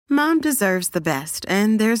Mom deserves the best,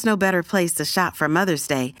 and there's no better place to shop for Mother's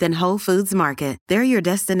Day than Whole Foods Market. They're your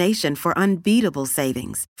destination for unbeatable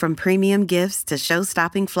savings, from premium gifts to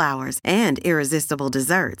show-stopping flowers and irresistible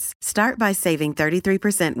desserts. Start by saving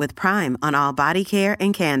 33% with Prime on all body care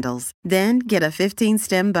and candles. Then get a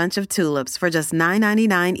 15-stem bunch of tulips for just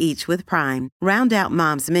 $9.99 each with Prime. Round out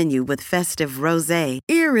Mom's menu with festive rosé,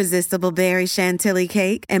 irresistible berry chantilly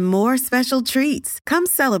cake, and more special treats. Come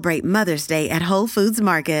celebrate Mother's Day at Whole Foods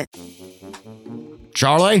Market.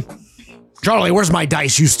 Charlie, where's my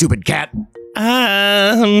dice, you stupid cat?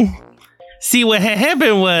 See, what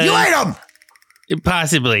happened was... You ate them!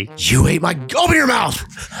 Possibly. You ate my... Open your mouth!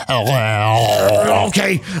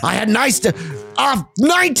 Okay, I had nice...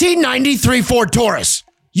 1993 Ford Taurus.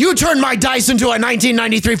 You turned my dice into a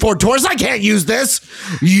 1993 Ford Taurus. I can't use this.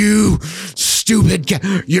 You stupid cat.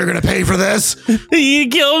 You're gonna pay for this. You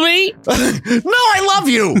kill me? No, I love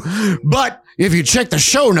you. But if you check the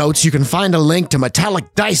show notes, you can find a link to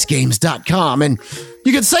metallicdicegames.com, and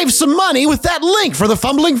you can save some money with that link for the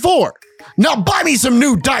Fumbling Four. Now buy me some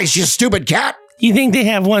new dice, you stupid cat. You think they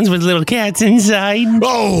have ones with little cats inside?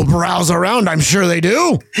 Oh, browse around. I'm sure they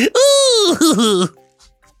do. Ooh.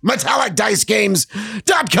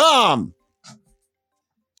 metallicdicegames.com.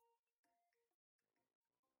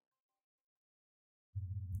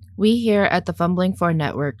 We here at the Fumbling Four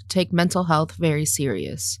Network take mental health very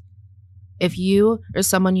serious. If you or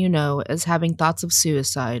someone you know is having thoughts of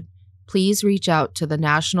suicide, please reach out to the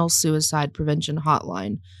National Suicide Prevention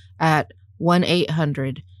Hotline at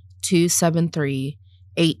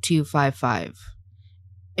 1-800-273-8255.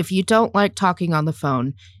 If you don't like talking on the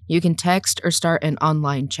phone, you can text or start an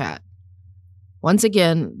online chat. Once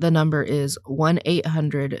again, the number is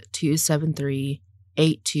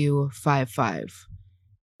 1-800-273-8255.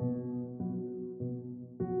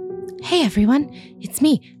 Hey everyone, it's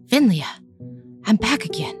me, Finlia. I'm back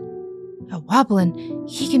again. Wobbling,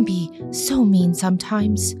 he can be so mean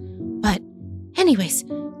sometimes. But anyways,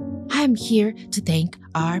 I'm here to thank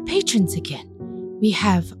our patrons again. We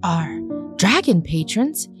have our Dragon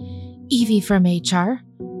patrons, Evie from HR,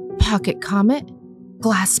 Pocket Comet,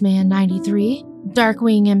 Glassman93,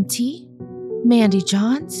 Darkwing MT, Mandy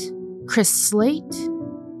Johns, Chris Slate,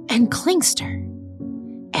 and Klingster.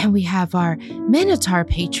 And we have our Minotaur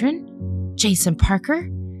patron, Jason Parker,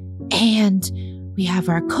 and we have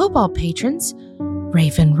our Cobalt patrons,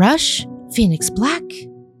 Raven Rush, Phoenix Black,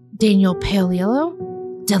 Daniel Pale Yellow,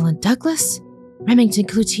 Dylan Douglas, Remington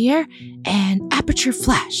Cloutier, and Aperture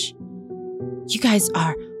Flash. You guys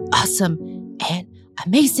are awesome and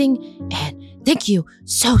amazing, and thank you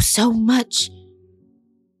so, so much.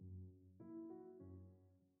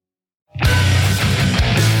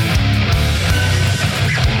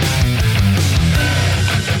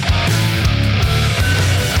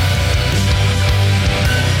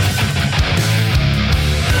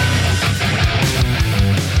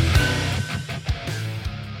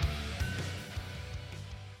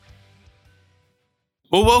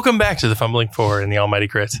 Well, welcome back to the Fumbling Four and the Almighty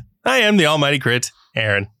Crit. I am the Almighty Crit,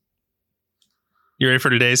 Aaron. You ready for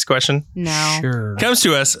today's question? No. Sure. Comes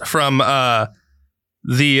to us from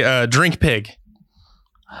the Drink Pig,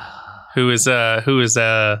 who's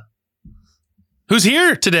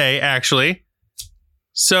here today, actually.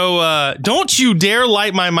 So don't you dare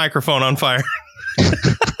light my microphone on fire.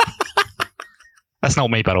 That's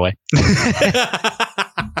not me, by the way.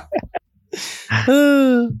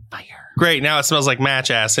 Fire. Great. Now it smells like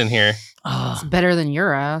match ass in here. It's better than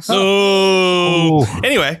your ass. Oh.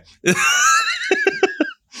 Anyway.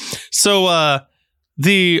 So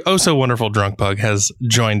the oh so wonderful Drunk Pug has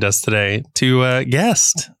joined us today to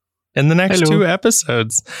guest in the next two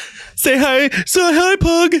episodes. Say hi. Say hi,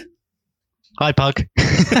 Pug. Hi, Pug.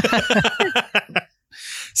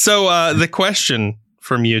 So the question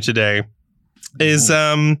from you today is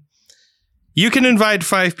you can invite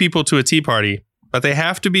 5 people to a tea party, but they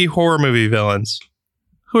have to be horror movie villains.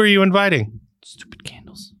 Who are you inviting? Stupid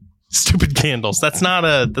candles. Stupid Candles. Is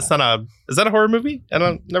that a horror movie?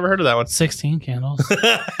 Never heard of that one. 16 Candles.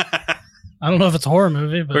 I don't know if it's a horror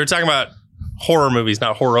movie, but we were talking about horror movies,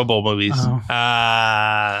 not horrible movies. Oh.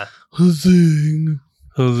 I've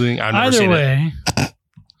never either seen way.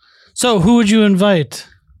 So who would you invite?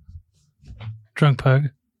 Drunk Pug.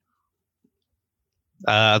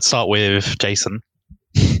 I'd start with Jason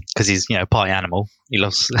because he's, party animal. He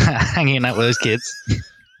loves hanging out with those kids.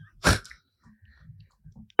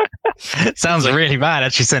 Sounds really bad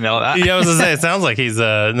actually saying it like that. Yeah, I was gonna say, it sounds like he's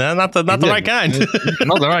not the right kind.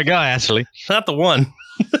 Not the right guy, actually. Not the one.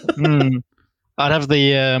 I'd have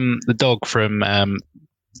the dog from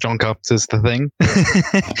John Carpenter's The Thing.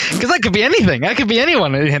 Because that could be anything. That could be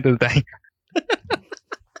anyone at the end of the day.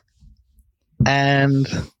 and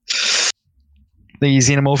the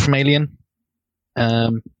Xenomorph from Alien.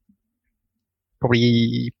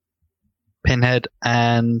 Probably Pinhead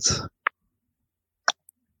and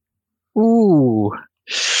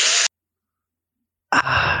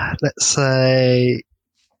let's say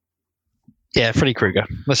Freddy Krueger.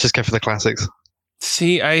 Let's just go for the classics.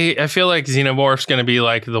 See, I feel like Xenomorph's going to be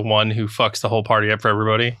like the one who fucks the whole party up for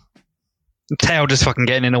everybody. Tail just fucking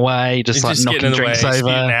getting in the way, just like knocking getting in the way, drinks over.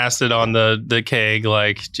 spewing acid on the keg,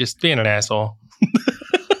 like just being an asshole.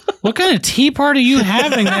 What kind of tea party are you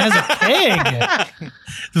having that has a keg?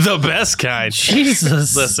 The best kind.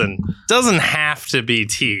 Jesus. Listen, doesn't have to be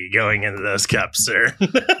tea going into those cups, sir.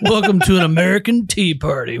 Welcome to an American tea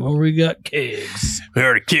party where we got kegs. We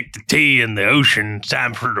already kicked the tea in the ocean. It's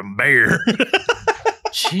time for the beer.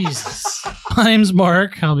 Jesus. My name's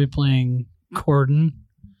Mark. I'll be playing Corden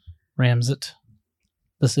Ramsett,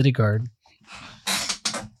 the city guard.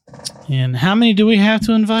 And how many do we have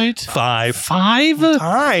to invite? 5. 5?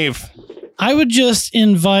 5. I would just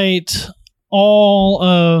invite all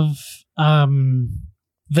of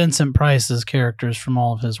Vincent Price's characters from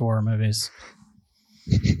all of his horror movies.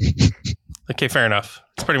 Okay, fair enough.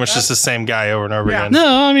 It's pretty much just the same guy over and over again.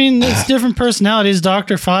 No, I mean, it's different personalities.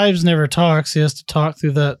 Dr. Fives never talks. He has to talk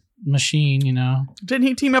through that machine, you know. Didn't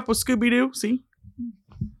he team up with Scooby-Doo? See?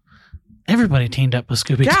 Everybody teamed up with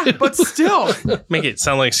Scooby-Doo. Yeah, but still. Make it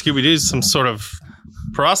sound like Scooby-Doo's some sort of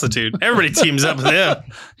prostitute. Everybody teams up with him.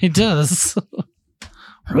 He does.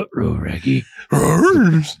 Ruh-roh, Reggie.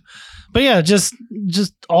 But yeah, just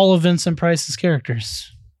all of Vincent Price's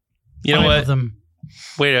characters. You know 5 what? of them.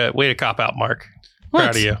 Way to cop out, Mark. What?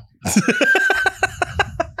 Proud of you.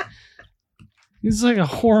 He's like a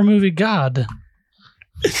horror movie god.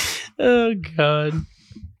 Oh, God.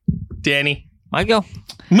 Danny. Michael.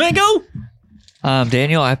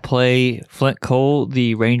 Daniel, I play Flint Cole,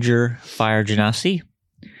 the Ranger Fire Genasi.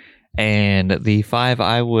 And the 5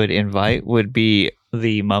 I would invite would be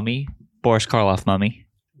the Mummy, Boris Karloff Mummy.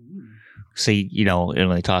 See, you know, it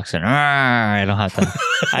only talks in, I don't have to,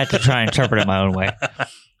 I have to try and interpret it my own way.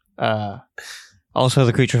 Also,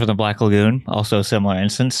 the creature from the Black Lagoon, also a similar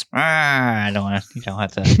instance. I don't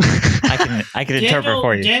have to. I can interpret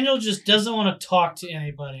for you. Daniel just doesn't want to talk to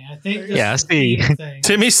anybody. I think this Yeah, is see. the thing.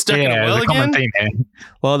 Timmy's stuck in a well there's a common again? theme here.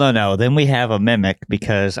 Well, no. Then we have a mimic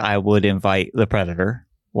because I would invite the Predator,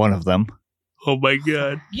 one of them. Oh, my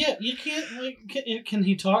God. Yeah, you can't. Like, can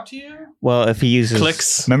he talk to you? Well, if he uses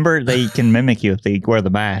Clicks. remember they can mimic you if they wear the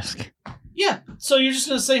mask. Yeah. So you're just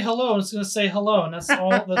gonna say hello, and it's gonna say hello, and that's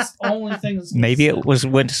all. That's the only thing. That's gonna Maybe say. it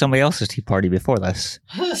went to somebody else's tea party before this.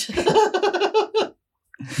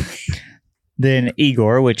 Then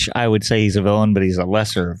Igor, which I would say he's a villain, but he's a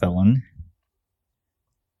lesser villain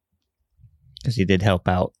because he did help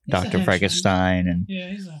out He's a Dr. henchman. Frankenstein, Yeah,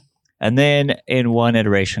 he's a. and then in one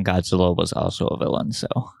iteration, Godzilla was also a villain. So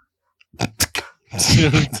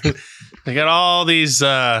They got all these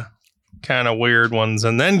kind of weird ones,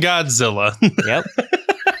 and then Godzilla. yep,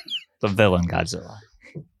 the villain Godzilla.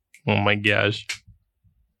 Oh, my gosh.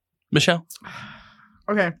 Michelle?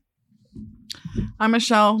 Okay. I'm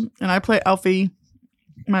Michelle, and I play Elfie,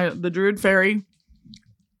 the Druid Fairy.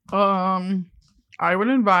 I would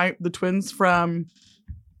invite the twins from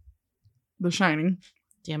The Shining.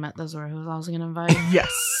 Damn it, those were who I was going to invite.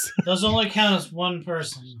 Yes. Those only count as one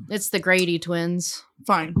person. It's the Grady twins.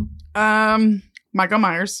 Fine. Michael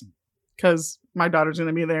Myers, because my daughter's going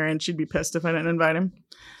to be there, and she'd be pissed if I didn't invite him.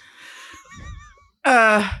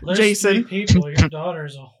 There's Jason. 3 people. Your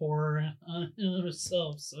daughter's a horror in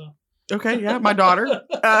herself. So Okay, yeah, my daughter.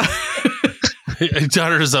 Your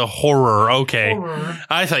daughter is a horror. Okay. horror.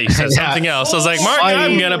 I thought you said something else. I was like, Mark,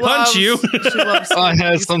 I'm going to punch you. She loves I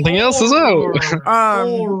heard something else as well.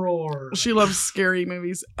 Horror. She loves scary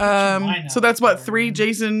movies. Mine So that's what 3: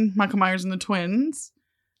 Jason, Michael Myers, and the twins.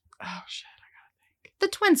 Oh shit! The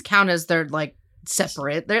twins count as they're like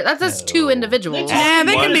separate. That's 2 individuals. Yeah,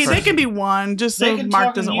 they can be. One They can be one. Just They so can Mark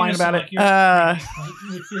talk in doesn't whine unison about like it.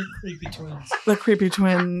 your creepy twins. The creepy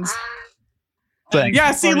twins. Thanks.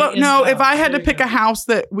 Yeah. See, Party look. in No, the if I had to house. pick a house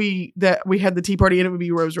that we had the tea party in, it would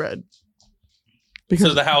be Rose Red. Because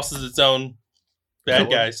So the house is its own bad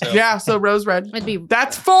guy. So. yeah, so Rose Red. It'd be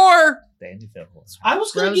That's 4. I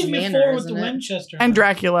was going Rose to give you Manor, 4 with the isn't it? Winchester. And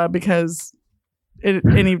Dracula because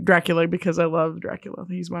any Dracula because I love Dracula.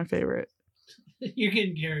 He's my favorite. You're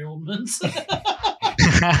getting Gary Oldman's.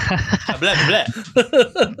 Blah, blah, blah.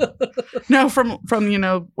 No, from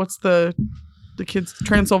what's the kids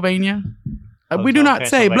Transylvania. We do Hotel not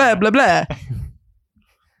say blah blah blah.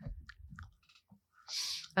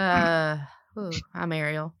 I'm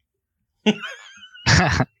Ariel.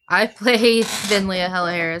 I play Vinlia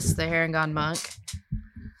Hella Harris, the Harangon monk.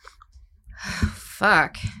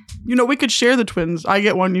 Fuck. You know, we could share the twins. I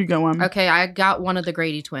get one, you get one. Okay, I got one of the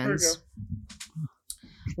Grady twins.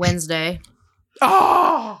 Wednesday.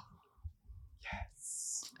 Oh!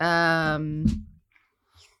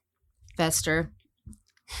 Fester.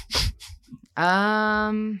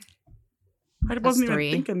 I wasn't even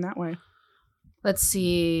 3. thinking that way. Let's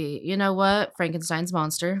see. You know what? Frankenstein's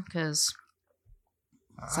monster, because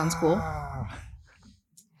sounds cool.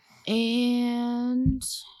 And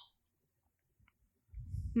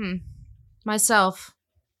myself.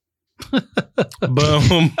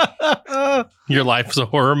 Boom. Your life's a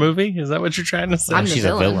horror movie? Is that what you're trying to say? I'm the She's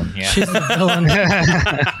villain. a villain. Yeah. She's the villain.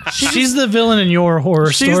 She's the villain in your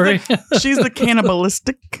horror story. She's the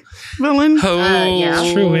cannibalistic villain. Oh, yeah.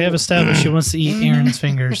 It's true. We have established she wants to eat Aaron's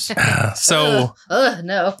fingers. So,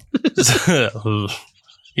 No.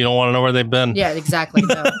 you don't want to know where they've been. Yeah, exactly.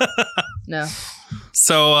 No.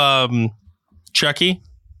 So, Chucky,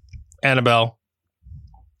 Annabelle,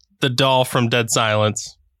 the doll from Dead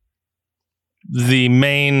Silence, the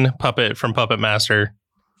main puppet from Puppet Master,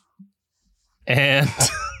 and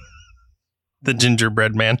the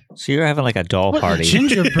gingerbread man. So you're having like a doll What, party.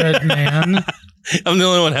 gingerbread man. I'm the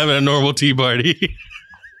only one having a normal tea party.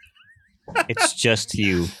 It's just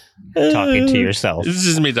you talking to yourself. It's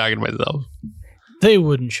just me talking to myself. They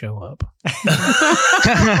wouldn't show up.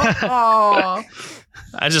 Oh.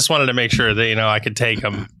 I just wanted to make sure that, I could take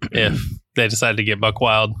them if they decided to get buck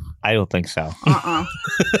wild. I don't think so. Uh-uh.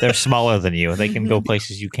 They're smaller than you. They can go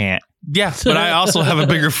places you can't. Yeah, but I also have a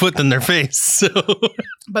bigger foot than their face. So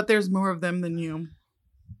But there's more of them than you.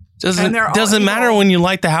 doesn't And they're all doesn't matter evil. when you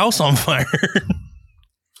light the house on fire.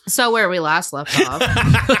 So where we last left off.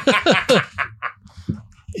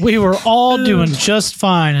 We were all doing just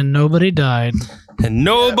fine and nobody died. And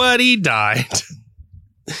nobody died.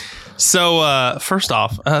 So first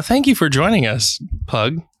off, thank you for joining us,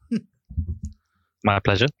 Pug. My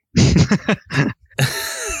pleasure.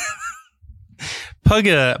 Pug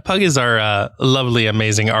is our lovely,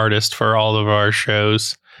 amazing artist for all of our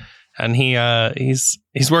shows, and he's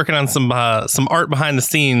working on some art behind the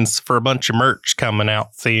scenes for a bunch of merch coming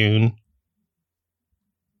out soon.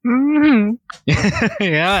 Yeah,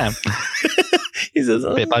 I am. He says,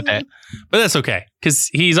 Bit by bit. but that's okay because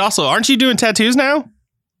he's also. Aren't you doing tattoos now?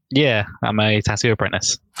 Yeah, I'm a tattoo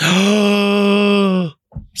apprentice. So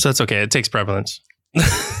that's okay. It takes prevalence.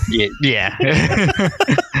 Yeah.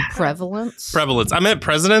 Prevalence. Prevalence. I meant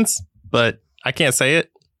presidents, but I can't say it.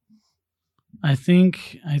 I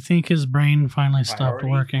think his brain finally stopped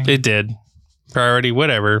working. It did. Priority,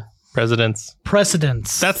 whatever. Presidents.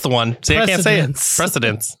 Precedence. That's the one. See, I can't say it. Precedents.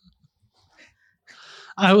 Precedents.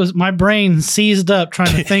 My brain seized up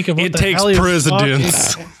trying to think of what It the takes hell he was talking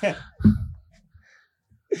presidents.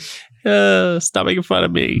 Stop making fun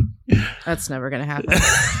of me. That's never going to happen.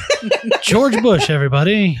 George Bush,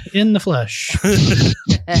 everybody, in the flesh. 7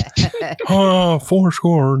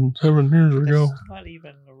 years ago. Not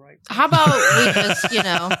even the right. How about we just,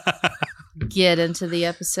 get into the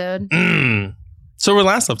episode? So where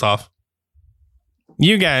last left off,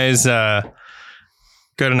 you guys got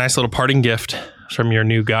a nice little parting gift from your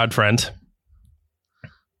new god friend.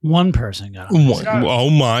 One person got it.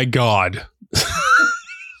 Oh my god.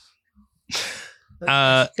 You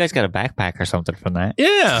guys got a backpack or something from that.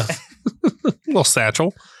 Yeah. Little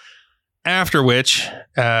satchel. After which,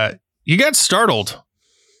 you got startled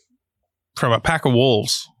from a pack of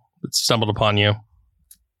wolves that stumbled upon you.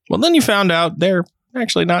 Well, then you found out they're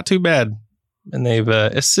actually not too bad. And they've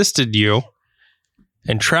assisted you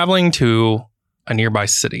in traveling to a nearby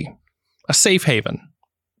city, a safe haven,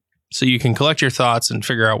 so you can collect your thoughts and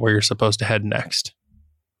figure out where you're supposed to head next.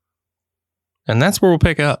 And that's where we'll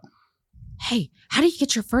pick up. Hey, how do you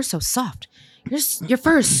get your fur so soft? Your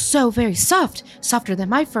fur is so very soft, softer than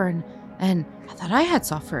my fur, and I thought I had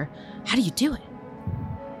soft fur. How do you do it?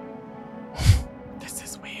 This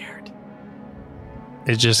is weird.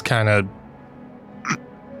 It just kind of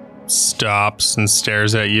stops and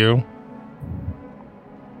stares at you.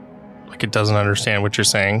 Like it doesn't understand what you're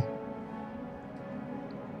saying.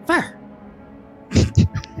 Fur.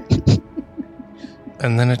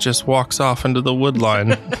 And then it just walks off into the wood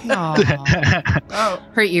line. Aw. Oh.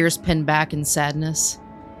 Her ears pinned back in sadness.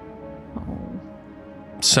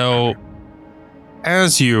 So,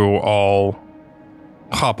 as you all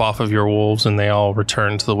hop off of your wolves and they all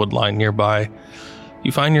return to the wood line nearby,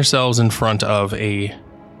 you find yourselves in front of it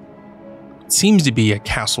seems to be a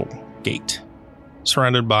castle gate,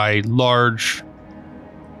 surrounded by large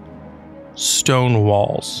stone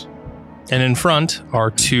walls. And in front are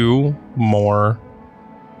two more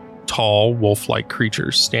tall, wolf-like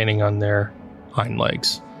creatures standing on their hind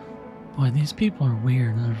legs. Boy, these people are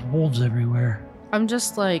weird. There's wolves everywhere. I'm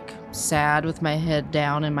just like sad with my head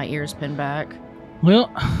down and my ears pinned back. Well,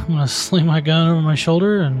 I'm going to sling my gun over my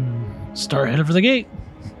shoulder and start heading for the gate.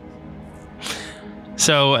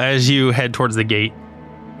 So as you head towards the gate,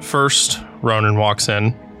 first Ronan walks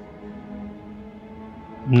in,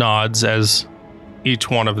 nods as each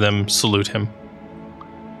one of them salute him.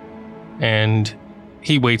 And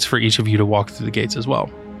he waits for each of you to walk through the gates as well.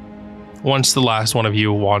 Once the last one of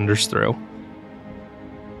you wanders through,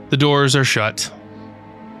 the doors are shut,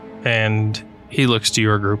 and he looks to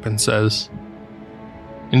your group and says,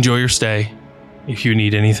 "Enjoy your stay. If you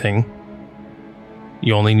need anything,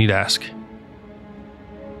 you only need ask.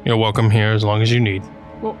 You're welcome here as long as you need."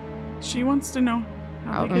 Well, she wants to know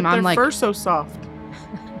how they get I'm their like- fur so soft.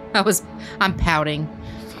 I'm pouting.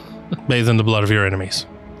 Bathe in the blood of your enemies.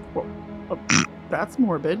 That's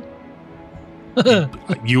morbid.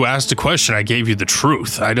 You asked a question, I gave you the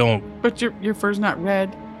truth. I don't... But your fur's not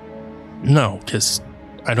red. No, because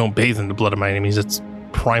I don't bathe in the blood of my enemies. It's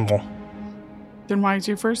primal. Then why is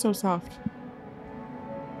your fur so soft?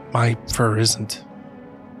 My fur isn't.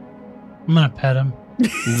 I'm going to pet him.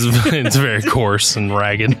 It's very coarse and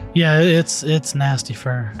ragged. Yeah, it's nasty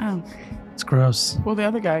fur. Oh, It's gross. well, the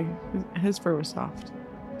other guy, his fur was soft.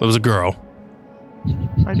 It was a girl.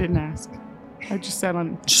 I didn't ask. I just sat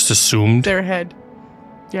on Just assumed. their head.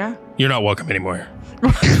 Yeah? You're not welcome anymore.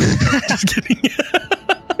 Just kidding.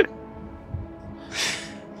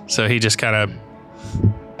 So he just kind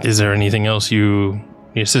of... Is there anything else you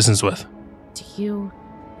need assistance with? Do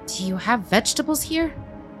you have vegetables here?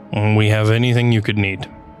 We have anything you could need.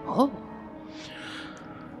 Oh,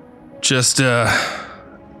 Just,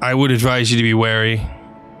 I would advise you to be wary.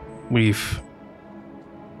 We've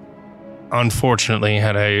unfortunately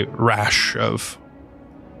had a rash of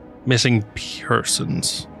missing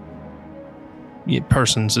persons. Yeah,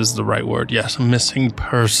 persons is the right word. Yes, missing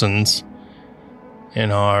persons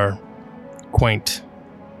in our quaint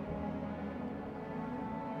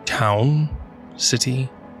town, city.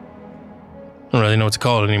 I don't really know what to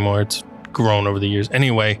call it anymore. It's grown over the years.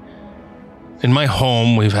 Anyway, in my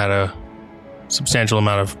home, we've had a substantial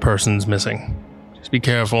amount of persons missing. Just be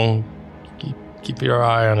careful. Keep your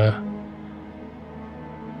eye on a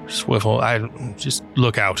swivel. Just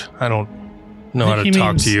look out. I don't know how to He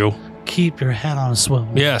talk means- to you. Keep your head on a swivel.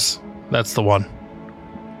 Yes, that's the one.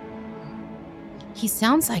 he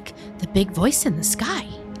sounds like the big voice in the sky.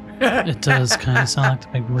 It does kind of sound like the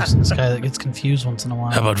big voice in the sky that gets confused once in a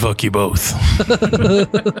while. How about fuck you both?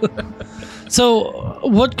 So,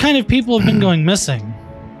 what kind of people have been going missing?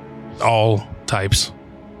 All types.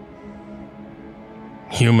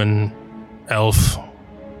 Human, elf,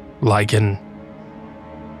 lichen,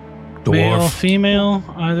 Male, dwarf. female,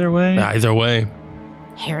 either way? Either way.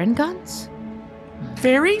 Heron guns?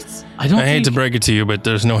 Fairies? I don't I hate think to break it to you, but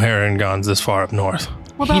there's no herringons this far up north.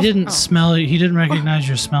 What he about- didn't oh. smell it. He didn't recognize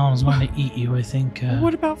your smell and was going to eat you, I think.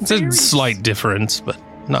 What about It's a fairies? slight difference, but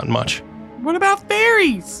not much. What about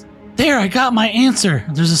fairies? There, I got my answer.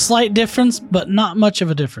 There's a slight difference, but not much of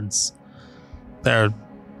a difference.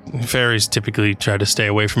 Fairies typically try to stay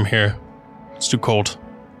away from here. It's too cold.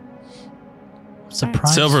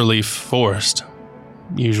 Surprise. Silverleaf Forest.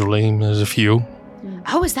 Usually, there's a few.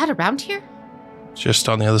 Oh, is that around here? Just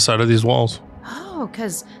on the other side of these walls. Oh,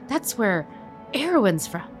 because that's where Erwin's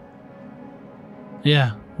from.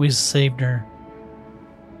 Yeah, we saved her.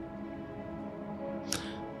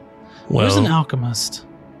 Well, Where's an alchemist?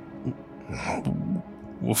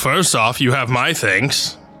 well, first off, you have my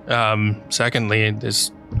thanks. Secondly,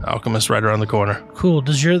 there's alchemist right around the corner. Cool.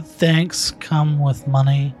 Does your thanks come with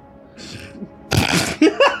money?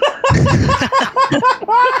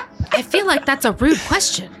 I feel like that's a rude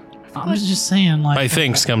question. I'm just saying, like. My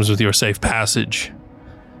thanks comes with your safe passage.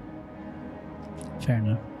 Fair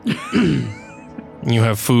enough. You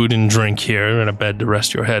have food and drink here and a bed to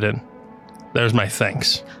rest your head in. There's my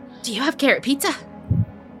thanks. Do you have carrot pizza?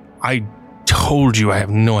 I told you I have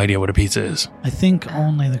no idea what a pizza is. I think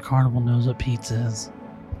only the carnival knows what pizza is.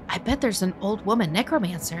 I bet there's an old woman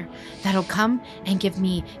necromancer that'll come and give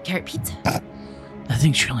me carrot pizza. I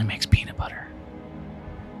think she only makes peanut butter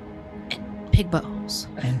Pig buttholes.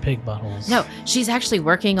 and pig buttholes. No, she's actually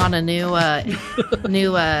working on a new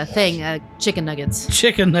thing, chicken nuggets.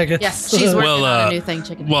 Chicken nuggets. Yes, she's working Well, on a new thing,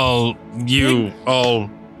 chicken nuggets. Well, you all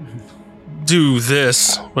do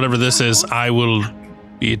this, whatever this is. I will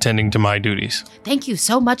be attending to my duties. Thank you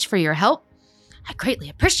so much for your help. I greatly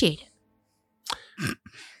appreciate it.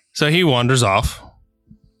 So he wanders off.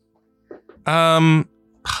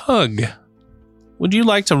 Pug, would you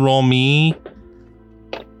like to roll me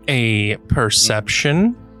a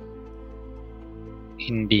perception.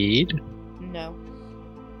 Indeed. No.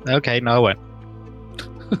 Okay, no, I won't.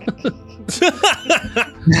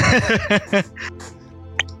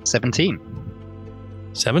 17.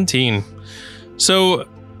 17. So,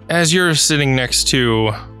 as you're sitting next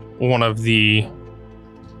to one of the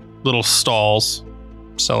little stalls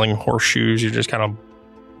selling horseshoes, you're just kind of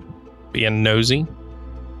being nosy,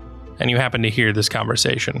 and you happen to hear this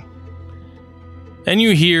conversation. And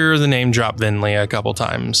you hear the name drop Vinley a couple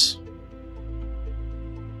times.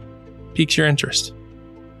 Piques your interest.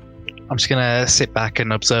 I'm just going to sit back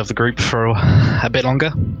and observe the group for a bit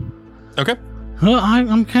longer. Okay. Well,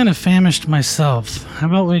 I'm kind of famished myself. How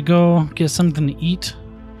about we go get something to eat?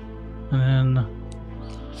 And then,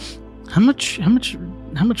 how much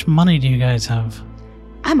money do you guys have?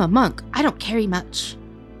 I'm a monk. I don't carry much.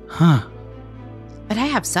 Huh. But I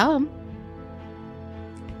have some.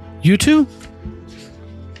 You two?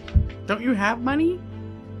 Don't you have money?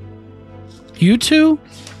 You two?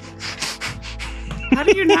 How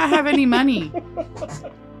do you not have any money?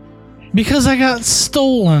 Because I got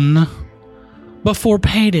stolen before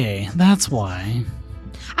payday. That's why.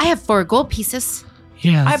 I have 4 gold pieces.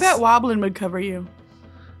 Yeah. I bet Woblin would cover you.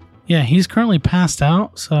 Yeah, he's currently passed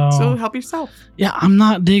out, so help yourself. yeah, I'm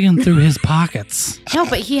not digging through his pockets. No,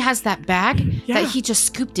 but he has that bag Yeah. that he just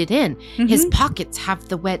scooped it in. Mhm. His pockets have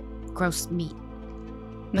the wet, gross meat.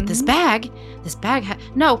 But this bag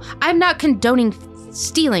no, I'm not condoning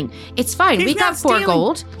stealing. It's fine. He's we got not 4 stealing.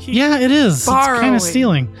 gold. Yeah, it is. It's kind borrowing. of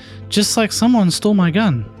stealing. Just like someone stole my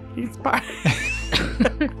gun. He's borrowing.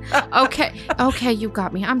 Okay, you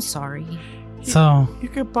got me. I'm sorry. So, You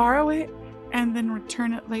could borrow it and then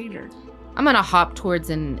return it later. I'm gonna hop towards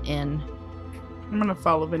an inn. I'm gonna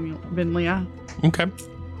follow Vinlia. Okay.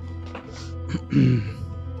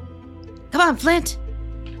 Come on, Flint.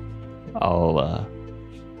 I'll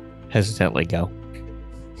hesitantly go.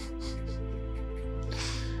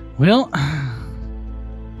 well,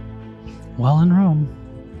 while in Rome.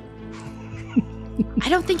 I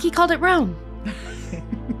don't think he called it Rome.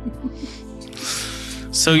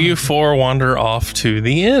 So you 4 wander off to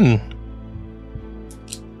the inn.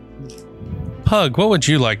 Pug, what would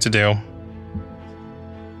you like to do?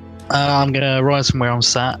 I'm going to rise from where I'm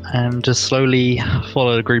sat and just slowly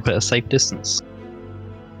follow the group at a safe distance.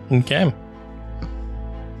 Okay.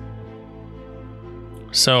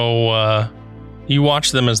 So, you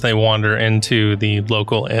watch them as they wander into the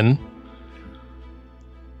local inn.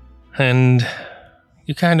 And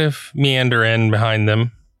you kind of meander in behind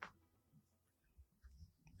them.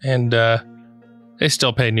 And, they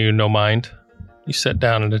still pay you no mind. You sit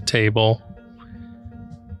down at a table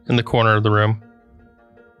in the corner of the room.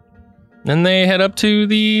 Then they head up to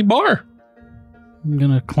the bar. I'm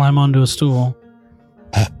gonna climb onto a stool.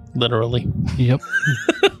 Literally. Yep.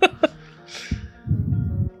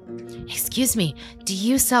 Excuse me, do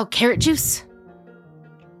you sell carrot juice?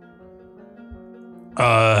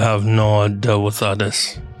 I have no idea what that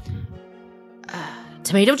is.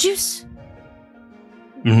 Tomato juice?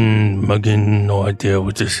 Again, no idea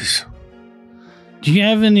what this is. Do you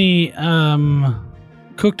have any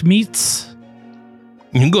cooked meats?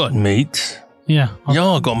 You got meat? Yeah. Yeah,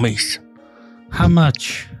 I got meat. How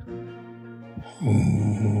much?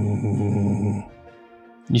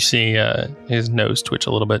 You see his nose twitch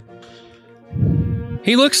a little bit.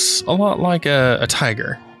 He looks a lot like a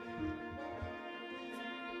tiger.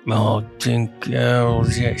 I think,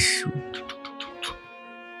 yes.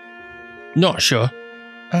 Not sure.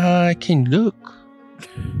 I can look.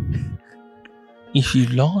 If you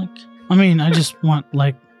like. I mean, I just want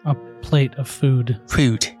like a plate of food.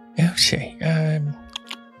 Food. Okay.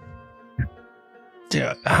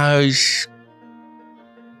 How's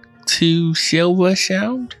 2 silver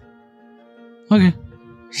sound? Okay.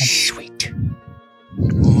 Sweet.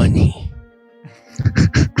 Money.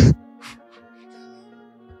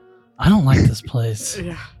 I don't like this place.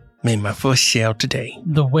 Yeah. Made my first sale today.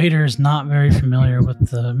 The waiter's not very familiar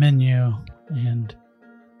with the menu, and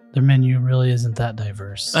their menu really isn't that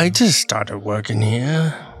diverse. I just started working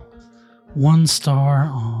here. 1 star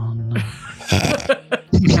on.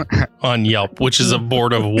 On Yelp, which is a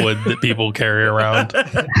board of wood that people carry around.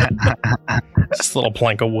 Just a little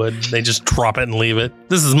plank of wood. They just drop it and leave it.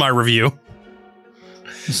 This is my review.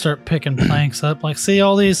 You start picking planks up. Like, see,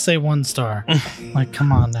 all these say 1 star. Like,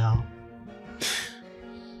 come on now.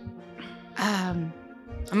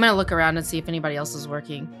 I'm gonna look around and see if anybody else is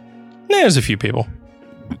working. There's a few people.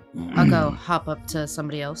 I'll go hop up to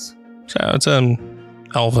somebody else. So it's an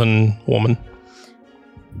elven woman.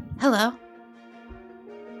 Hello.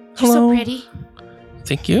 You're Hello. so pretty.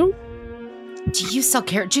 Thank you. Do you sell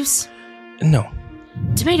carrot juice? No.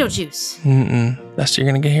 tomato juice. Best you're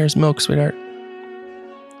gonna get here is milk, sweetheart.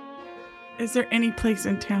 Is there any place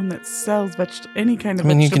in town that sells any kind of I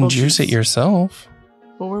mean, you vegetable can juice it yourself.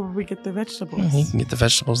 Well, where would we get the vegetables? You can get the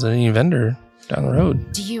vegetables at any vendor down the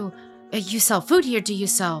road. Do you sell food here? Do you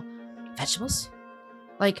sell vegetables?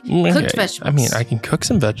 Like Yeah, cooked vegetables? I mean, I can cook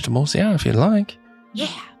some vegetables, yeah, if you'd like. Yeah,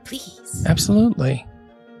 please. Absolutely.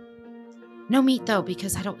 No meat though,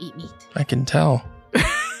 because I don't eat meat. I can tell.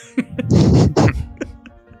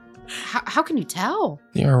 How can you tell?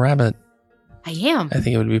 You're a rabbit. I am. I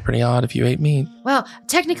think it would be pretty odd if you ate meat. Well,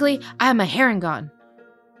 technically, I'm a herringon,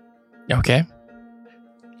 Okay.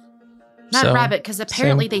 not So, a rabbit, because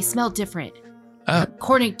apparently same. they smell different, Oh.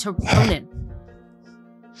 according to Ronan.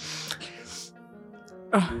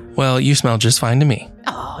 Well, you smell just fine to me.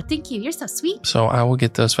 Oh, thank you. You're so sweet. So I will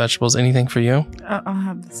get those vegetables. Anything for you? I'll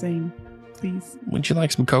have the same, please. Would you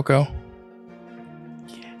like some cocoa?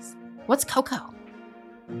 Yes. What's cocoa?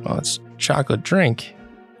 Well, it's chocolate drink.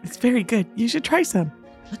 It's very good. You should try some.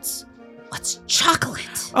 What's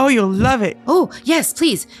chocolate? Oh, you'll love it. Oh, yes,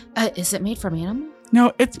 please. Is it made from animal?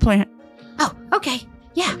 No, it's plant. Oh, okay.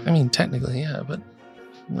 Yeah. I mean, technically, yeah, but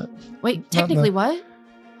Wait, technically what?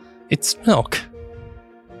 it's milk.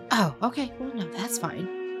 Oh, okay. Well, no, that's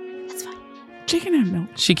fine. That's fine. Chicken and milk.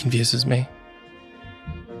 She confuses me.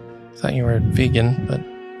 Thought you were vegan, but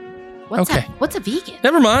okay. What's a vegan?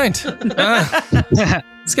 Never mind.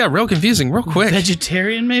 This got real confusing real quick.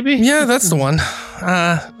 Vegetarian, maybe? Yeah, that's the one.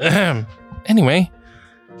 Anyway.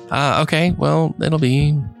 Okay, well, it'll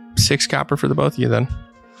be 6 copper for the both of you then.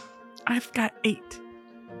 I've got 8. Do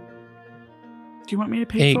you want me to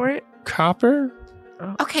pay 8 for it? copper?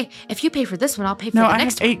 Okay, if you pay for this one, I'll pay for No, the I have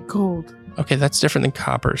next one. 8 gold. Okay, that's different than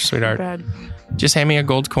copper, sweetheart. Bad. Just hand me a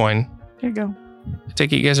gold coin. Here you go. I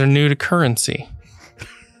take it you guys are new to currency.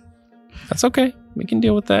 That's okay. We can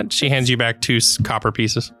deal with that. She hands you back 2 copper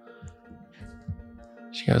pieces.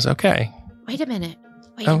 She goes, okay. Wait a minute.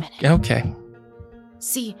 Wait a minute. Okay.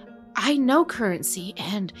 See, I know currency,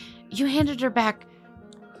 and you handed her back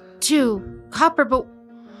 2 copper, but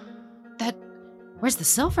where's the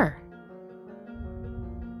silver?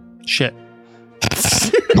 Shit.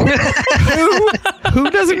 Who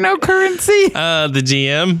doesn't know currency? The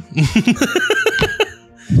GM.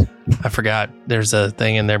 I forgot. There's a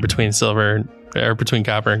thing in there between silver or between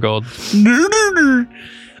copper and gold.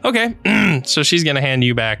 Okay. So she's going to hand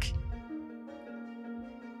you back.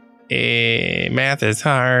 Math is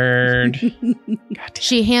hard.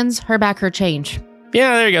 She hands her back her change.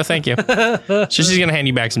 Yeah, there you go. Thank you. So she's going to hand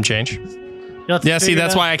you back some change. Yeah, see,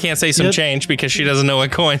 that's why I can't say some change, because she doesn't know what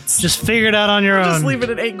coins. Just figure it out on your own. Just leave it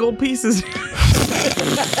at 8 gold pieces.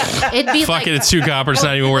 It'd be Fuck it, it's 2 copper. It's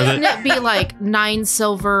not even worth Wouldn't it. it be like 9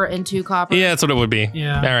 silver and 2 copper? Yeah, that's what it would be.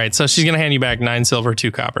 Yeah. All right, so she's going to hand you back 9 silver, 2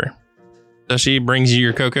 copper. So she brings you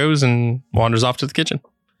your cocos and wanders off to the kitchen.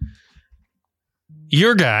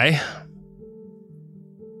 Your guy,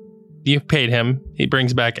 you've paid him. He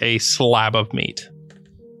brings back a slab of meat.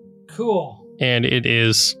 Cool. And it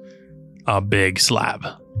is a big slab.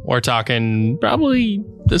 We're talking probably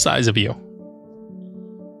the size of you.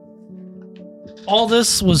 All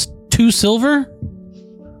this was 2 silver?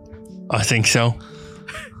 I think so.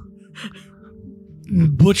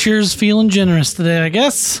 Butcher's feeling generous today, I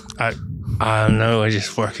guess. I don't know. I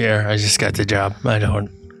just work here. I just got the job. I'm not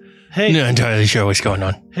Hey, entirely sure what's going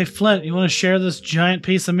on. hey, Flint, you want to share this giant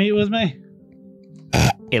piece of meat with me?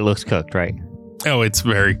 It looks cooked, right? Oh, it's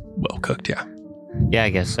very well cooked, yeah. Yeah, I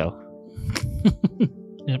guess so.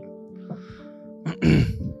 Yep.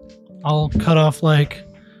 I'll cut off like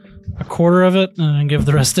a quarter of it and then give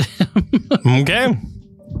the rest to him. Okay.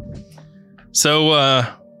 So,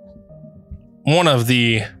 one of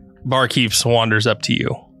the barkeeps wanders up to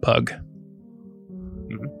you, Pug.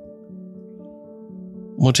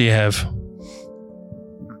 What do you have?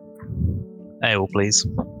 Ale, please.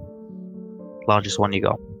 Largest one you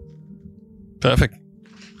got. Perfect.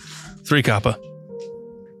 3 copper.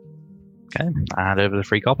 Okay, I hand over the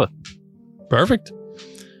 3 copper. Perfect.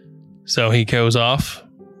 So he goes off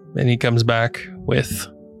and he comes back with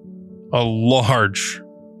a large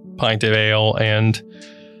pint of ale and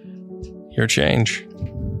your change.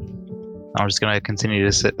 I'm just going to continue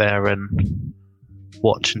to sit there and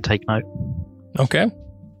watch and take note. Okay.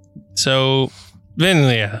 So,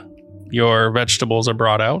 Vinlia, your vegetables are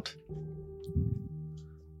brought out.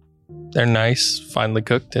 They're nice, finely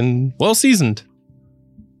cooked, and well seasoned.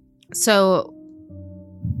 So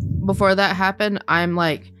before that happened, I'm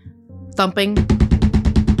like thumping.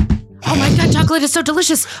 Oh my god, chocolate is so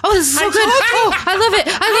delicious. Oh, this is so good. Oh, I love it.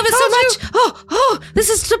 I love it so much. Oh, this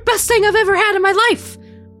is the best thing I've ever had in my life.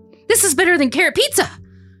 This is better than carrot pizza.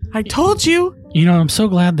 I told you. You know, I'm so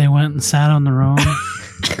glad they went and sat on their own.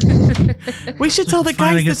 We should tell the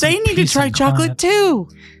Finally guys get that they some need to peace try and chocolate quiet. too.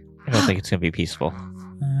 I don't think it's gonna be peaceful.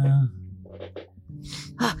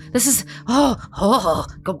 This is go.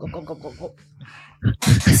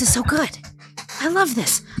 This is so good. I love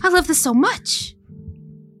this. I love this so much.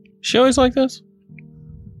 She always like this?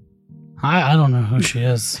 I don't know who she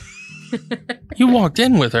is. You walked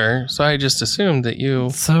in with her, so I just assumed that you...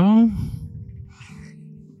 So,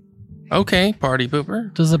 Okay, party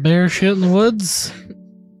pooper. does a bear shit in the woods?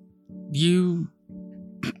 You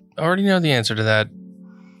already know the answer to that.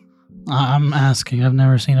 I'm asking. I've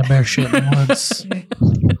never seen a bear shit in the woods.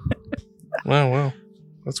 Well,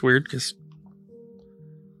 that's weird because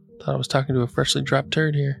I thought I was talking to a freshly dropped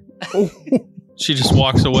turd here. She just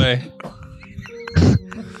walks away.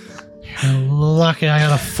 You're lucky I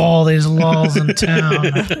gotta follow these laws in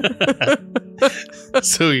town.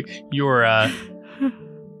 So your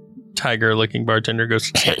tiger-looking bartender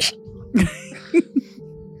goes,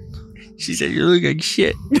 she said, you look like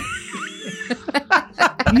shit.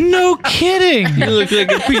 No kidding! You look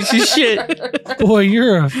like a piece of shit. Boy,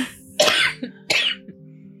 you're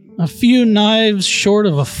a few knives short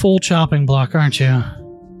of a full chopping block, aren't you?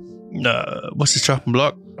 What's this chopping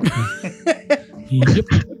block? Yep.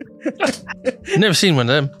 Never seen one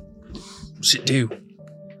of them. What's it do?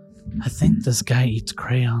 I think this guy eats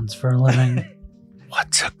crayons for a living.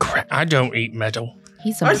 What's a I don't eat metal.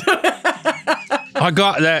 He's a I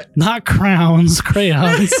got that. Not crowns,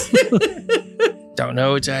 crayons. Don't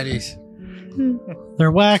know what that is.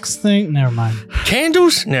 They're wax thing. Never mind.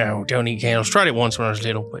 Candles? No, don't eat candles. Tried it once when I was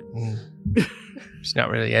little, but it's not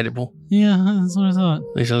really edible. Yeah, that's what I thought.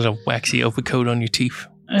 There's a little waxy overcoat on your teeth.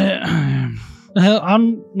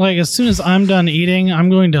 I'm like, as soon as I'm done eating, I'm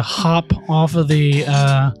going to hop off of the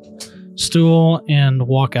stool and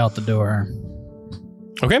walk out the door.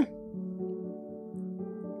 Okay.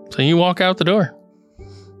 So you walk out the door.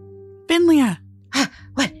 Finlia,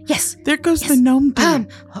 What? Yes. there goes the gnome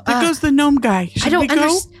dude. There goes the gnome guy. Should I don't we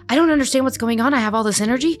go? I don't understand what's going on. I have all this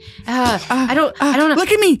energy. I don't know.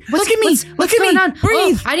 Look at me. What's Look at going me. on?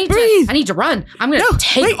 Breathe. Oh, I breathe. need to run. I'm gonna No,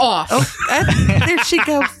 take wait. off. Oh, there she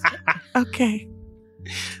goes. Okay.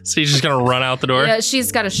 So you're just going to run out the door? Yeah,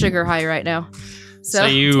 she's got a sugar high right now. So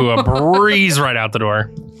you breeze right out the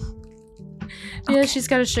door. Yeah, she's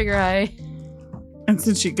got a sugar high. And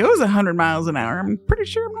since she goes 100 miles an hour, I'm pretty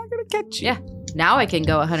sure I'm not going to catch you. Yeah. Now I can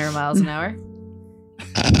go 100 miles an hour.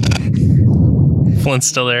 Flint's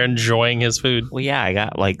still there enjoying his food. Well, yeah, I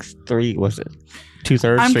got like 3, was it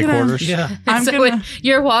 2/3, I'm 3/4? Yeah. I'm so gonna- when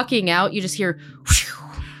you're walking out, you just hear.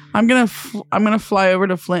 I'm gonna fly over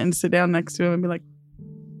to Flint and sit down next to him and be like,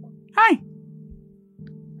 "Hi."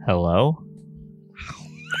 Hello?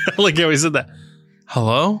 Like how he said that.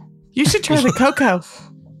 Hello? You should try the cocoa.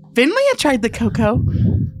 Finlia tried the cocoa.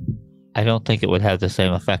 I don't think it would have the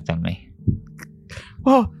same effect on me.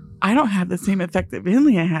 Well, I don't have the same effect that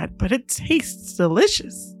Finlia had, but it tastes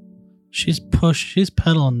delicious. She's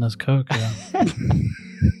peddling this cocoa.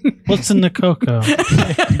 What's in the cocoa?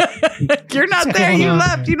 You're not What's there. going You on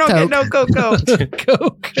left. here? You don't get no cocoa.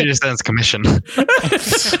 Coke. She just earns commission.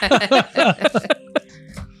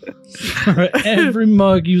 For every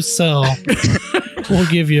mug you sell, we'll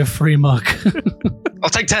give you a free mug. I'll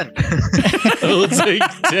take 10. I'll take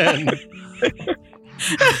 10.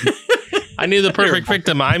 I knew the perfect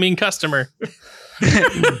victim. I mean customer.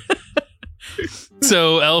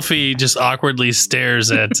 So Elfie just awkwardly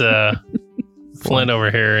stares at Flint over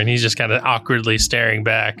here, and he's just kind of awkwardly staring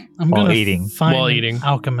back. I'm While gonna eating. find While an eating.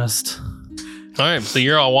 alchemist. All right, so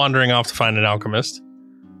you're all wandering off to find an alchemist.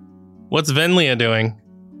 What's Venlia doing?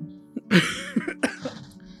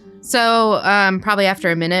 So, probably after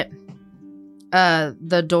a minute,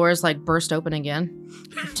 the doors like burst open again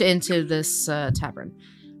into this tavern.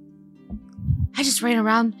 I just ran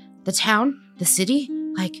around the town, the city,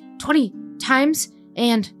 like 20 times,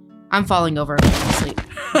 and I'm falling over asleep.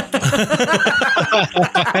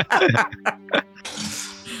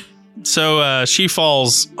 So she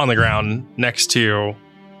falls on the ground next to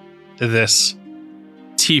this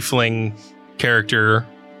tiefling character.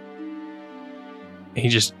 He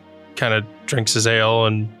just kind of drinks his ale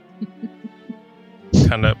and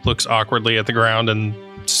kind of looks awkwardly at the ground and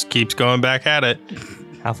just keeps going back at it.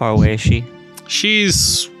 How far away is she?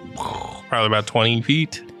 She's probably about 20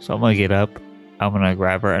 feet. So I'm going to get up. I'm going to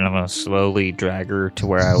grab her and I'm going to slowly drag her to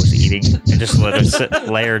where I was eating and just let her sit,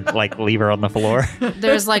 leave her on the floor.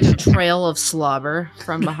 There's like a trail of slobber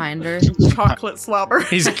from behind her. Chocolate slobber.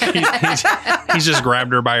 He's just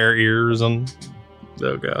grabbed her by her ears and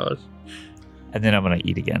oh gosh. And then I'm going to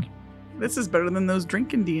eat again. This is better than those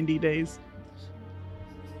drinking D&D days.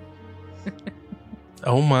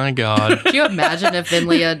 Oh my god. Can you imagine if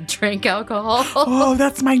Vinlia drank alcohol? Oh,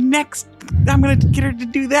 that's my next. I'm going to get her to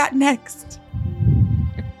do that next.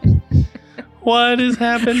 What is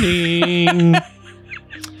happening?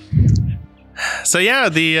 So yeah,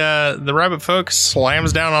 the rabbit folk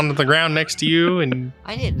slams down onto the ground next to you, and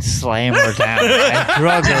I didn't slam her down. I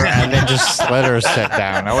drug her and then just let her sit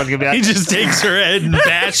down. I wasn't gonna be like, he just takes her head and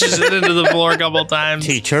bashes it into the floor a couple times.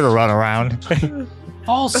 teach her to run around.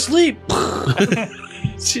 Fall asleep.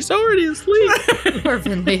 She's already asleep. Poor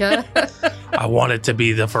Vinlia. I want it to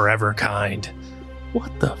be the forever kind.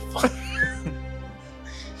 What the fuck?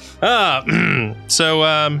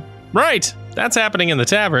 Right. That's happening in the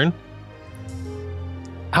tavern.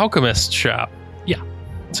 Alchemist shop. Yeah.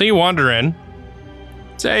 So you wander in.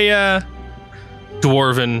 It's a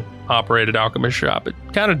dwarven operated alchemist shop. It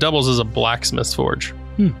kind of doubles as a blacksmith's forge.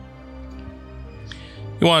 You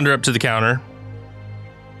wander up to the counter.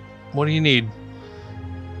 What do you need?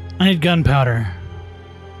 I need gunpowder.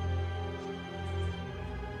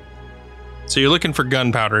 So you're looking for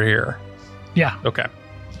gunpowder here. Yeah. Okay.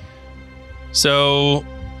 So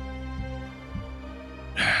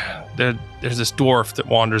there's this dwarf that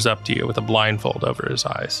wanders up to you with a blindfold over his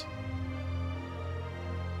eyes.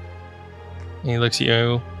 And he looks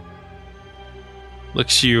you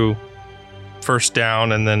first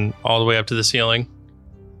down and then all the way up to the ceiling.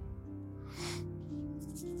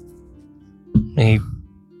 And he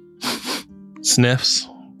sniffs.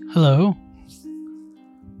 Hello.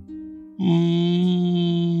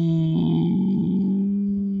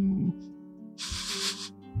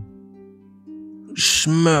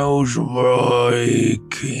 Smells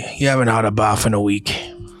like you haven't had a bath in a week.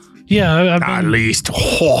 Yeah, I've At been, least.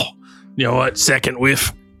 Oh, you know what? Second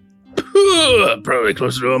whiff. Probably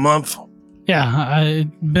closer to a month. yeah,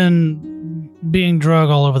 I've been being drug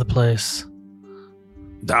all over the place.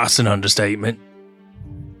 That's an understatement.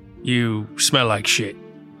 You smell like shit.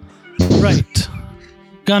 Right.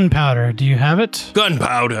 Gunpowder, do you have it?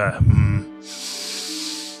 Gunpowder.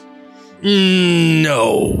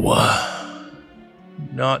 No.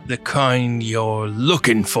 Not the kind you're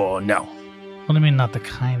looking for, no. What do you mean not the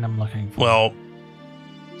kind I'm looking for? Well,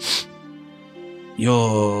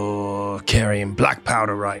 you're carrying black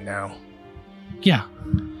powder right now. Yeah.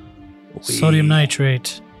 Sodium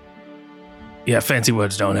nitrate. Yeah, fancy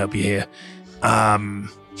words don't help you here.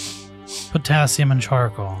 Potassium and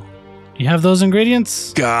charcoal. Do you have those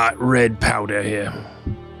ingredients? Got red powder here.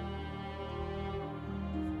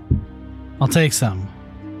 I'll take some.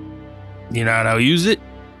 You know how to use it?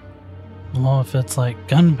 Well, if it's like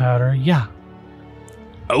gunpowder, yeah.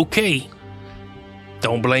 Okay.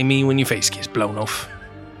 Don't blame me when your face gets blown off.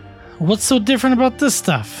 What's so different about this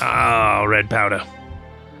stuff? Oh, red powder.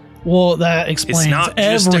 Well, that explains not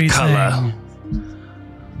just a everything. color.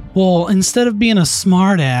 Well, instead of being a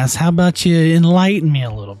smartass, how about you enlighten me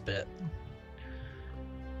a little bit?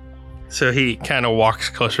 So he kind of walks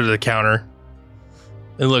closer to the counter.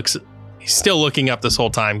 It looks... He's still looking up this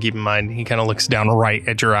whole time. Keep in mind, he kind of looks down right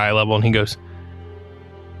at your eye level and he goes,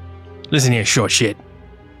 listen here, short shit.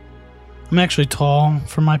 I'm actually tall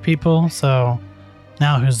for my people, so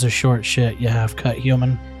now who's the short shit you have cut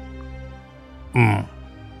human?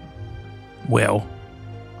 Well,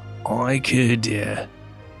 I could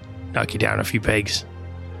knock you down a few pegs.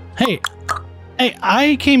 Hey,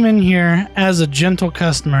 I came in here as a gentle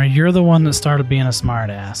customer. You're the one that started being a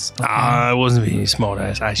smartass. Okay? I wasn't being a smart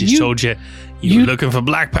ass. I just told you you were looking for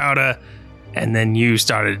black powder, and then you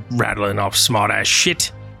started rattling off smart ass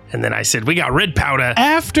shit. And then I said, we got red powder.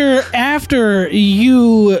 After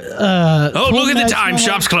you Oh, look at the time.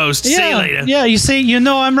 Shop's closed. See you later. Yeah, you see, you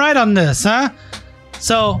know I'm right on this, huh?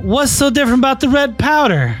 So what's so different about the red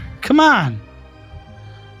powder? Come on.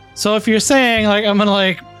 So if you're saying like I'm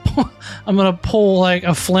gonna pull like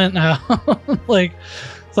a flint out,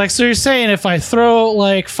 so you're saying if I throw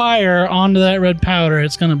like fire onto that red powder,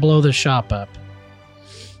 it's gonna blow the shop up.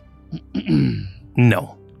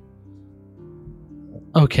 No.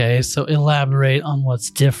 Okay, so elaborate on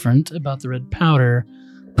what's different about the red powder,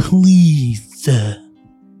 please.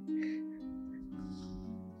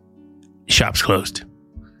 Shop's closed.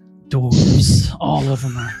 Dwarves, all of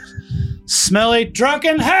them are smelly,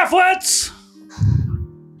 drunken halfwits.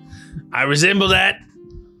 I resemble that.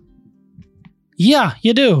 Yeah,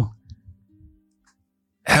 you do.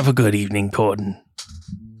 Have a good evening, Gordon.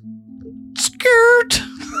 Skirt.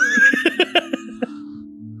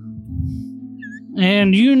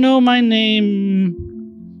 And you know my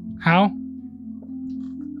name. How?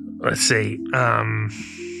 Let's see. How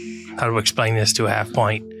do I explain this to a half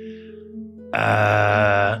point?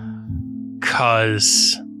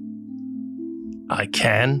 Cause I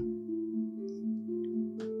can.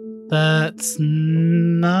 That's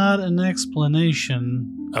not an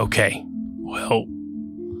explanation. Okay. Well,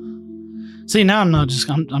 See, now I'm just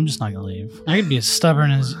not gonna leave. I could be as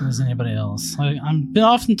stubborn as anybody else. I'm been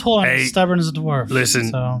often told I'm Hey, as stubborn as a dwarf. listen.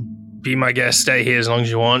 So, be my guest. Stay here as long as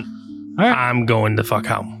you want. all right, I'm going the fuck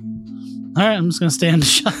home. I'm just gonna stay in the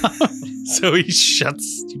shop. So he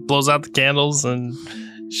blows out the candles and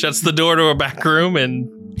shuts the door to a back room and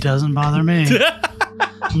Doesn't bother me.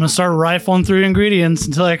 I'm gonna start rifling through ingredients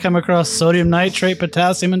until I come across sodium nitrate,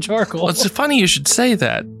 potassium, and charcoal. Well, it's funny you should say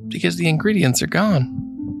that because the ingredients are gone.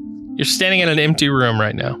 You're standing in an empty room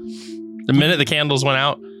right now. The minute the candles went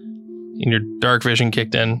out and your dark vision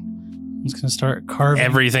kicked in, I'm just gonna start carving.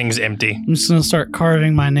 everything's empty. I'm just gonna start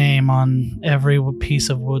carving my name on every piece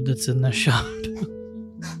of wood that's in the shop.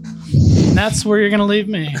 And that's where you're gonna leave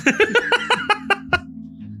me.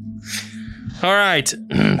 All right.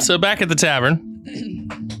 So back at the tavern,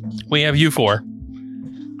 we have you four.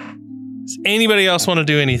 Does anybody else want to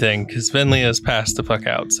do anything? Because Venlia has passed the fuck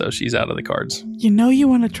out, so she's out of the cards. You know you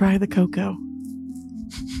want to try the cocoa.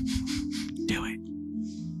 Do it.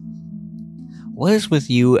 What is with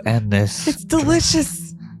you and this? It's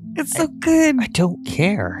delicious. It's so good. I don't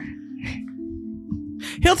care.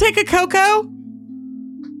 He'll take a cocoa.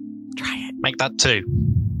 Try it. Make that 2.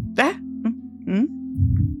 Ah.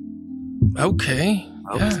 Okay.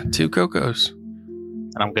 Yeah, 2 cocos.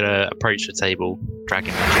 And I'm going to approach the table,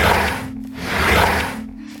 dragging the chair.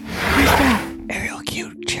 Who's that? Ariel,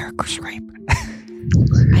 cute chair scrape.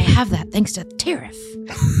 I have that thanks to Tariff.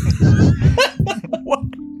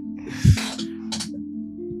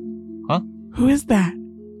 Who is that?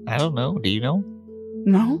 I don't know. Do you know?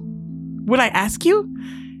 No? Would I ask you?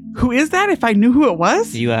 Who is that if I knew who it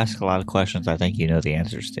was? You ask a lot of questions I think you know the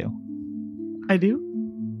answers to. I do?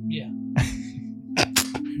 Yeah.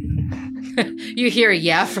 You hear a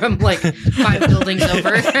yeah from like 5 buildings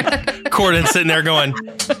over. Cordon's sitting there going,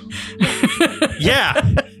 yeah.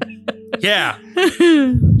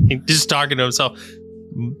 He's just talking to himself.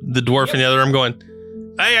 The dwarf in the other room going,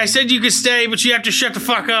 hey, I said you could stay, but you have to shut the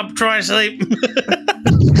fuck up. Try to sleep.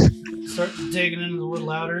 Start digging into the wood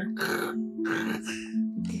louder.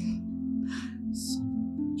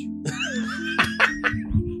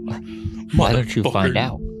 Why don't you find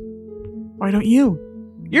out? Why don't you?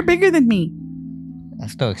 You're bigger than me.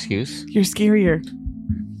 That's no excuse. You're scarier.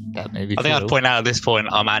 That may be I think true. I'd point out at this point,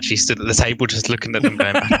 I'm actually stood at the table just looking at them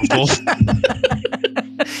going back and forth.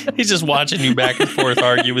 He's just watching you back and forth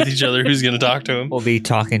argue with each other who's going to talk to him. We'll be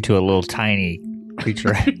talking to a little tiny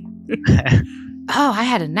creature. Oh, I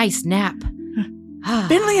had a nice nap. Ah,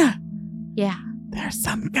 Finlia, yeah, there's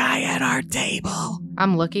some guy at our table.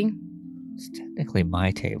 I'm looking. It's technically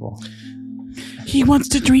my table. He wants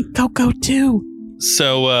to drink cocoa too.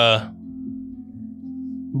 So,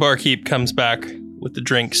 Barkeep comes back with the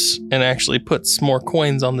drinks and actually puts more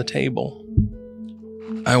coins on the table.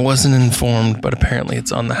 I wasn't informed, but apparently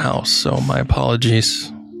it's on the house, so my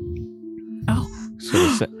apologies.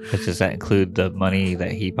 So does that include the money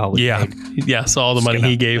that he probably Yeah. paid? Yes, all the money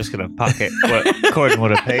he gave. Just gonna pocket what Corden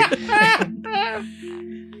would have paid.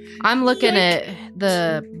 I'm looking at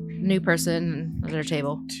the new person at their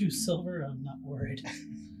table. 2 silver, I'm not worried.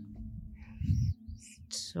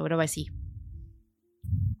 So what do I see?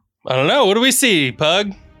 I don't know. What do we see,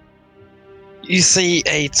 Pug? You see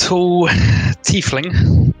a tall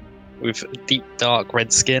tiefling with deep dark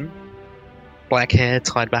red skin, black hair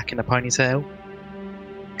tied back in a ponytail,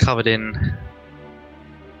 covered in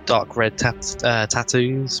dark red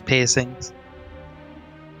tattoos, piercings,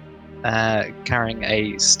 carrying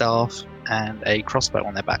a staff and a crossbow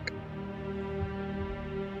on their back.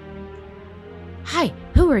 Hi,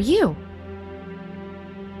 who are you?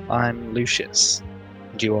 I'm Lucius,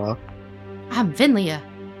 and you are I'm Vinlia.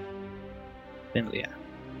 Finlia.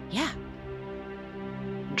 Yeah.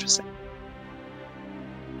 Interesting.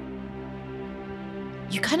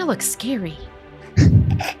 You kind of look scary.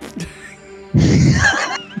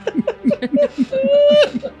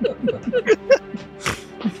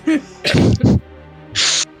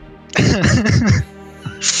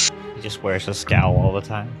 He just wears a scowl all the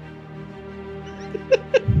time.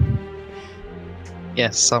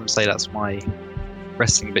 Yes, some say that's my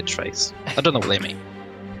resting bitch face. I don't know what they mean.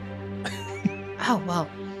 Oh, well,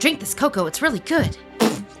 drink this cocoa. It's really good.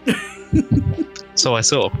 So I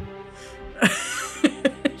saw.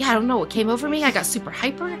 Yeah, I don't know what came over me. I got super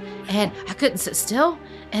hyper, and I couldn't sit still,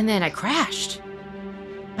 and then I crashed.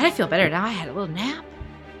 But I feel better now. I had a little nap.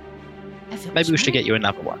 I feel Maybe we much should better. get you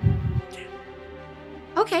another one.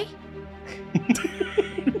 Okay.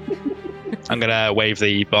 I'm gonna wave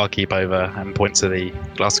the barkeep over and point to the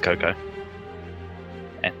glass of cocoa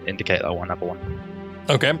and indicate that I want another one.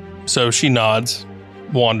 Okay, so she nods,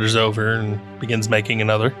 wanders over, and begins making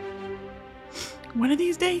another. One of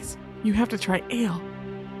these days, you have to try ale.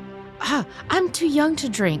 I'm too young to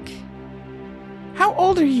drink. How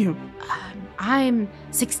old are you? I'm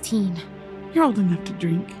 16. You're old enough to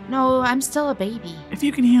drink. No, I'm still a baby. If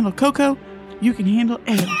you can handle cocoa, you can handle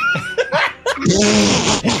ale.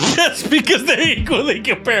 Just because they equally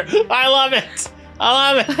compare. I love it.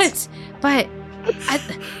 I love it. But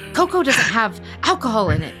cocoa doesn't have alcohol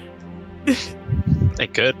in it. They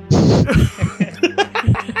could.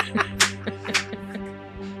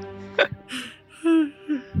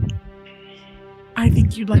 I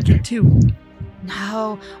think you'd like it too.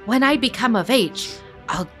 No, when I become of age,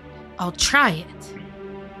 I'll try it.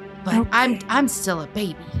 But Okay. I'm still a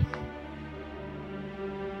baby.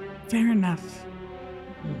 Fair enough.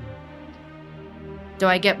 Do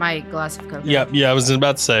I get my glass of cocoa? Yeah, I was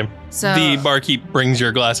about to say. So The barkeep brings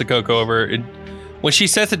your glass of cocoa over. And when she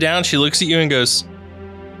sets it down, she looks at you and goes,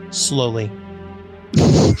 slowly.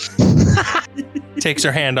 Takes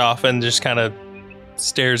her hand off and just kind of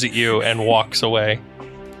stares at you and walks away.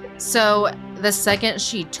 So the second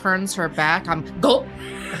she turns her back, I'm go.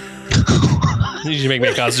 You should make me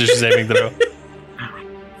a constitution saving throw.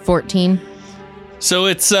 14. So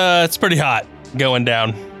it's pretty hot going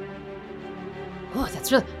down. Oh,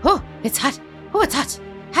 that's really. Oh, it's hot. Oh, it's hot.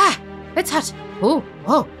 Ha! It's hot.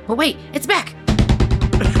 Oh, wait, it's back.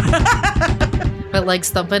 My legs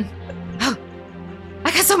thumping. Oh,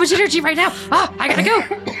 I got so much energy right now. Oh, I gotta go.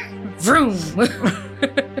 Vroom.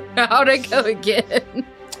 How'd it go again?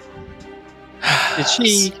 Did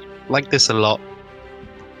she like this a lot?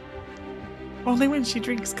 Only when she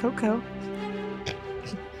drinks cocoa.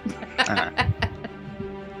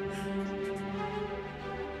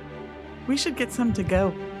 We should get some to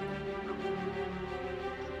go.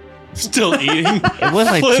 Still eating. It was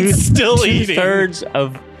like Flint's still eating. 2/3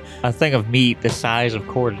 of a thing of meat the size of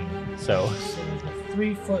Corden. So, So like a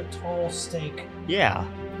 3-foot tall steak. yeah.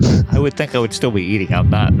 I would think I would still be eating. I'm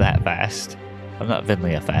not that fast. I'm not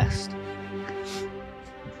Vinlia fast.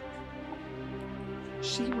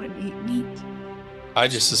 She wouldn't eat meat. I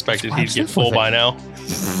just suspected Why he'd I'm get so full with by it. now.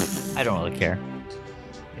 I don't really care.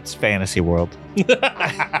 It's fantasy world.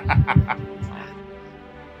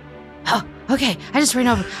 Oh, okay. I just ran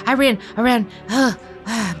over. I ran.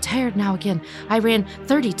 I'm tired now again. I ran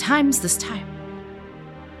 30 times this time.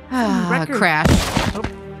 Record. Crash.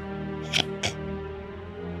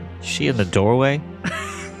 Is she in the doorway?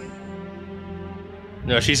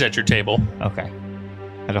 No, she's at your table. Okay.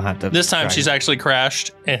 I don't have to. This time drag she's it. actually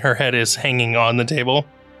crashed and her head is hanging on the table.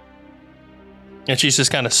 And she's just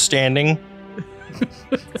kind of standing.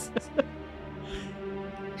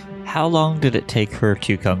 How long did it take her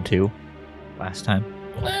to come to last time?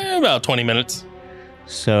 About 20 minutes.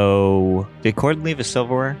 So, did Corden leave his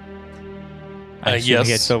silverware? I assume Yes.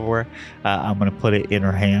 He had silverware. I'm going to put it in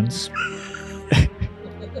her hands. And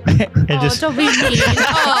Oh, don't be mean.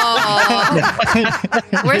 Oh,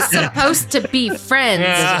 we're supposed to be friends.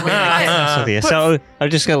 Sophia. So, I'm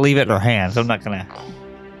just going to leave it in her hands. I'm not going to.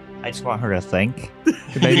 I just want her to think.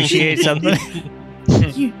 Maybe she ate something.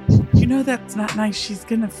 You know that's not nice. She's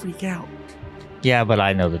gonna freak out. Yeah, but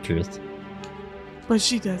I know the truth. But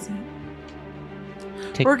she doesn't.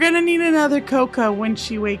 Take- We're gonna need another cocoa when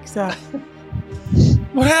she wakes up.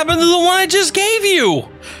 What happened to the one I just gave you?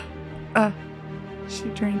 She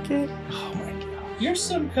drank it. You're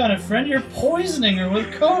some kind of friend. You're poisoning her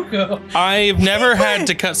with cocoa. I've never had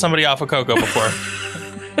to cut somebody off of cocoa before.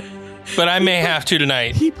 But I may have to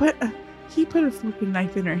tonight. He put a flipping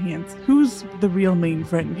knife in her hands. Who's the real main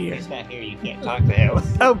friend here? He's not here. You can't talk to him.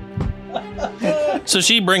 Oh, So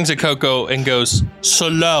she brings a cocoa and goes,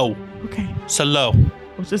 slow, okay. slow,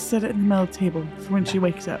 We'll just set it in the middle of the table for when she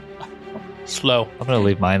wakes up. slow. I'm going to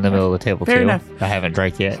leave mine in the middle of the table, Fair too. enough. I haven't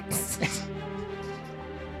drank yet.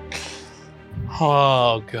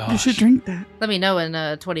 Oh, gosh. You should drink that. Let me know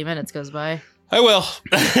when 20 minutes goes by. I will.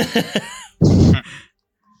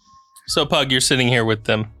 So, Pug, you're sitting here with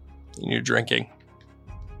them and you're drinking.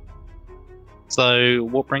 So,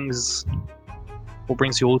 what brings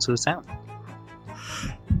you all to the town?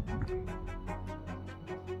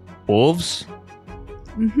 Wolves?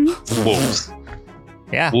 Mm-hmm. Wolves.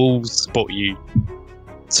 Yeah. Wolves brought you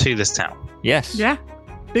to this town. Yes. Yeah,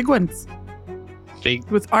 big ones Big.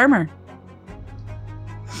 with armor,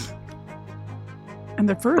 and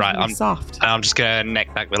their fur is Right, really soft. And I'm just gonna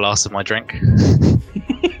neck back the last of my drink.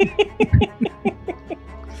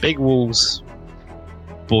 Big wolves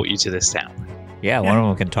brought you to this town. Yeah, one of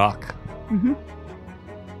them can talk. Mm-hmm.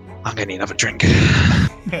 I'm gonna need another drink.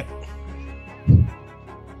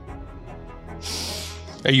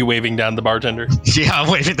 Are you waving down the bartender? Yeah, I'm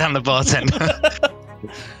waving down the bartender.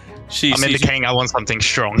 She I'm sees indicating I want something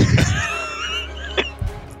strong.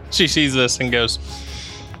 She sees this and goes,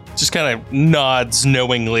 just kind of nods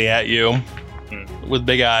knowingly at you with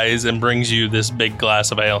big eyes and brings you this big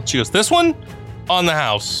glass of ale. She goes, this one on the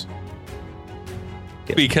house.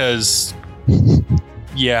 Because,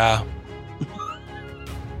 yeah.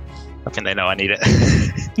 I think they know I need it.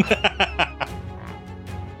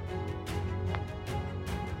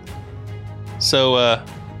 So,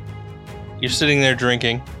 you're sitting there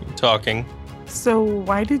drinking, talking. So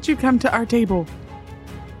why did you come to our table?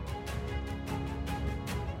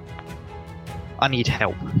 I need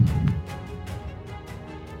help.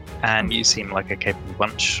 And you seem like a capable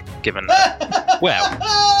bunch, given... well...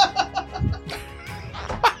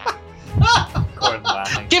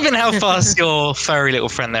 given how fast your furry little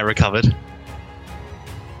friend there recovered.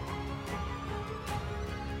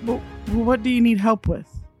 Well, what do you need help with?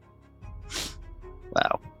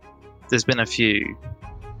 Well, there's been a few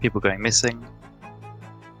people going missing,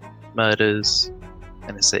 murders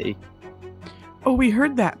in the city. Oh, we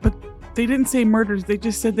heard that, but they didn't say murders. They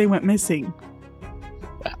just said they went missing.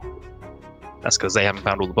 Well, that's because they haven't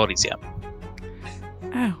found all the bodies yet.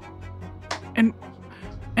 Oh.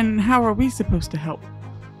 And how are we supposed to help?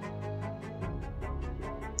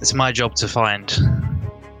 It's my job to find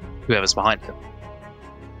whoever's behind them.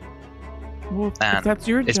 Well, if And that's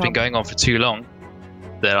your It's job. been going on for too long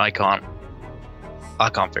that I can't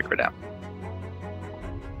figure it out.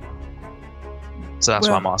 So that's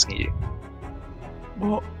why I'm asking you.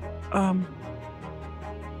 Well,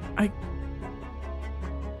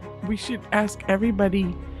 we should ask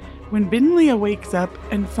everybody when Binlia wakes up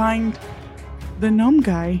and find the gnome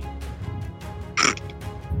guy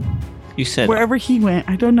You said wherever he went.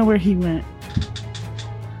 I don't know where he went.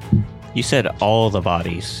 you said all the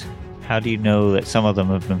bodies. How do you know that some of them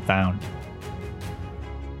have been found?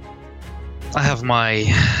 I have my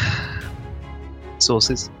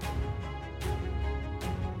sources.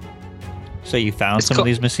 So you found It's some got- of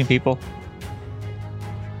these missing people?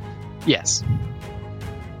 Yes.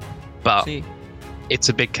 But See, it's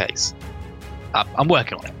a big case. I'm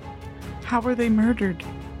working on it. How were they murdered?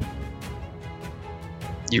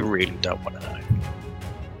 You really don't want to know.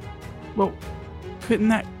 Well, couldn't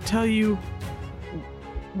that tell you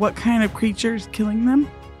what kind of creature is killing them?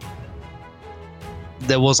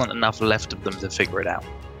 There wasn't enough left of them to figure it out.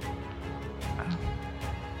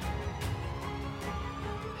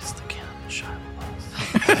 It's the killing shot.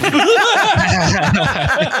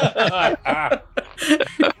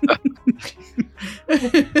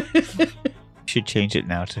 should change it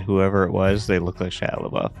now to whoever it was. They look like Shia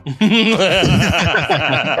LaBeouf.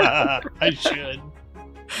 I should.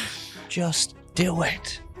 Just do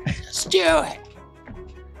it. Let's do it.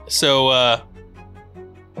 So,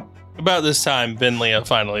 about this time, Vinlia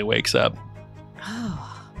finally wakes up.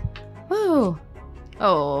 Oh.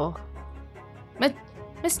 Oh. My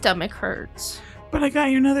stomach hurts. But I got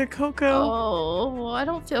you another cocoa. Oh, I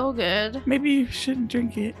don't feel good. Maybe you shouldn't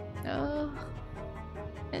drink it. Oh.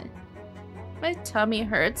 My tummy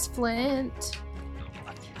hurts, Flint.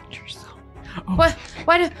 Oh. What?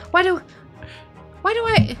 Why do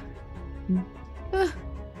I?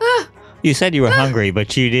 You said you were hungry,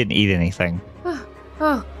 but you didn't eat anything.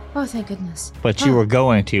 Oh, thank goodness. But you were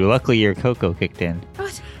going to. Luckily, your cocoa kicked in.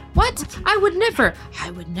 What? I would never.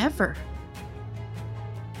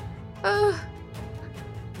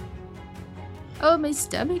 Oh, my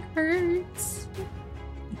stomach hurts.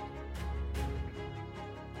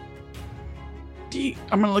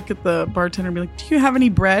 I'm gonna look at the bartender and be like, "Do you have any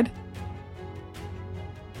bread?"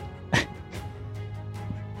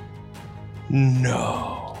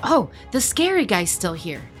 No. Oh, the scary guy's still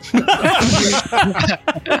here.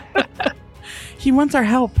 He wants our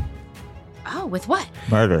help. Oh, with what?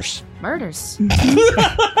 Murders. Murders.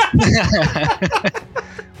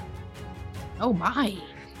 Oh my.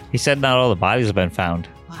 He said not all the bodies have been found.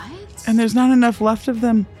 What? And there's not enough left of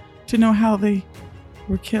them to know how they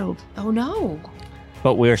were killed. Oh no.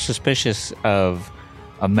 But we're suspicious of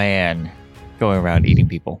a man going around eating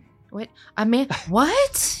people. What? A man?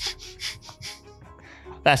 What?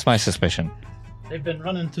 That's my suspicion. They've been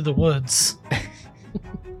running through the woods.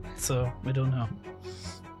 So, we don't know.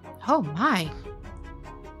 Oh my.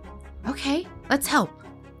 Okay, let's help.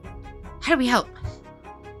 How do we help?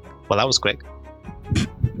 Well, that was quick.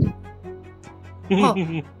 Well,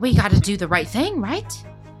 we gotta do the right thing, right?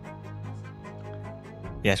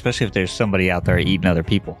 Yeah, especially if there's somebody out there eating other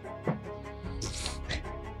people.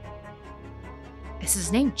 Is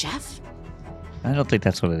his name Jeff? I don't think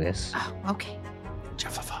that's what it is. Oh, okay.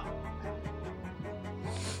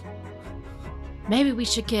 maybe we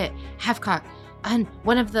should get Halfcock on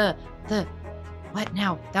one of the what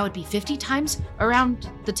now? That would be 50 times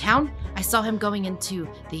around the town. I saw him going into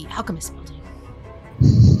the Alchemist building.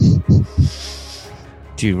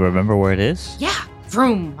 Do you remember where it is? Yeah,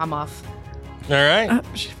 vroom, I'm off. All right.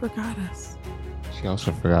 She forgot us. She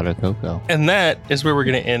also forgot her cocoa. And that is where we're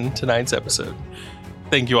going to end tonight's episode.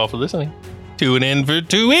 Thank you all for listening. Tune in for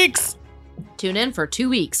 2 weeks. Tune in for 2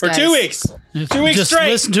 weeks, For guys. 2 weeks. 2 weeks Just straight.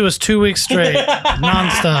 listen to us 2 weeks straight,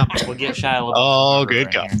 nonstop. We'll get Shia LaBeouf. Oh,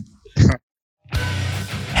 good God.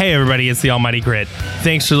 Hey everybody, it's the Almighty Grit.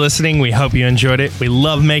 Thanks for listening. We hope you enjoyed it. We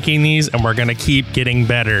love making these and we're going to keep getting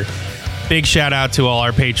better. Big shout out to all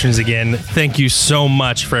our patrons again. Thank you so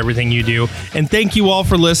much for everything you do. And thank you all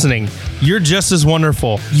for listening. You're just as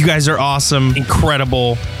wonderful. You guys are awesome,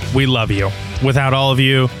 incredible. We love you. Without all of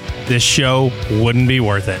you, this show wouldn't be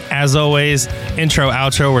worth it. As always, intro,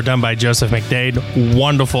 outro were done by Joseph McDade.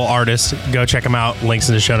 Wonderful artist. Go check him out. Links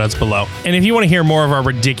in the show notes below. And if you want to hear more of our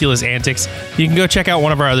ridiculous antics, you can go check out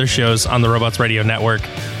one of our other shows on the Robots Radio Network,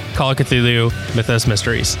 Call of Cthulhu, Mythos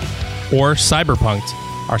Mysteries, or Cyberpunked,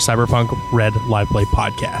 our Cyberpunk Red Live Play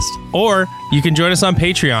podcast. Or you can join us on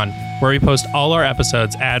Patreon, where we post all our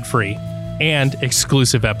episodes ad-free and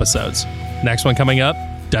exclusive episodes. Next one coming up,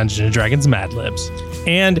 Dungeons & Dragons Mad Libs.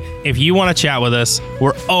 And if you want to chat with us,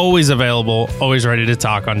 we're always available, always ready to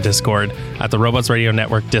talk on Discord at the Robots Radio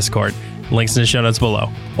Network Discord. Links in the show notes below.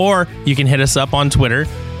 Or you can hit us up on Twitter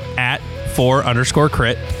at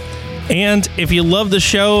 4_crit. And if you love the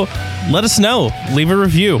show, let us know. Leave a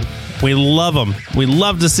review. We love them. We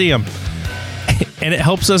love to see them. And it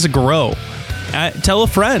helps us grow. Tell a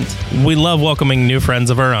friend. We love welcoming new friends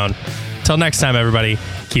of our own. Till next time, everybody,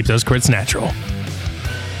 keep those crits natural.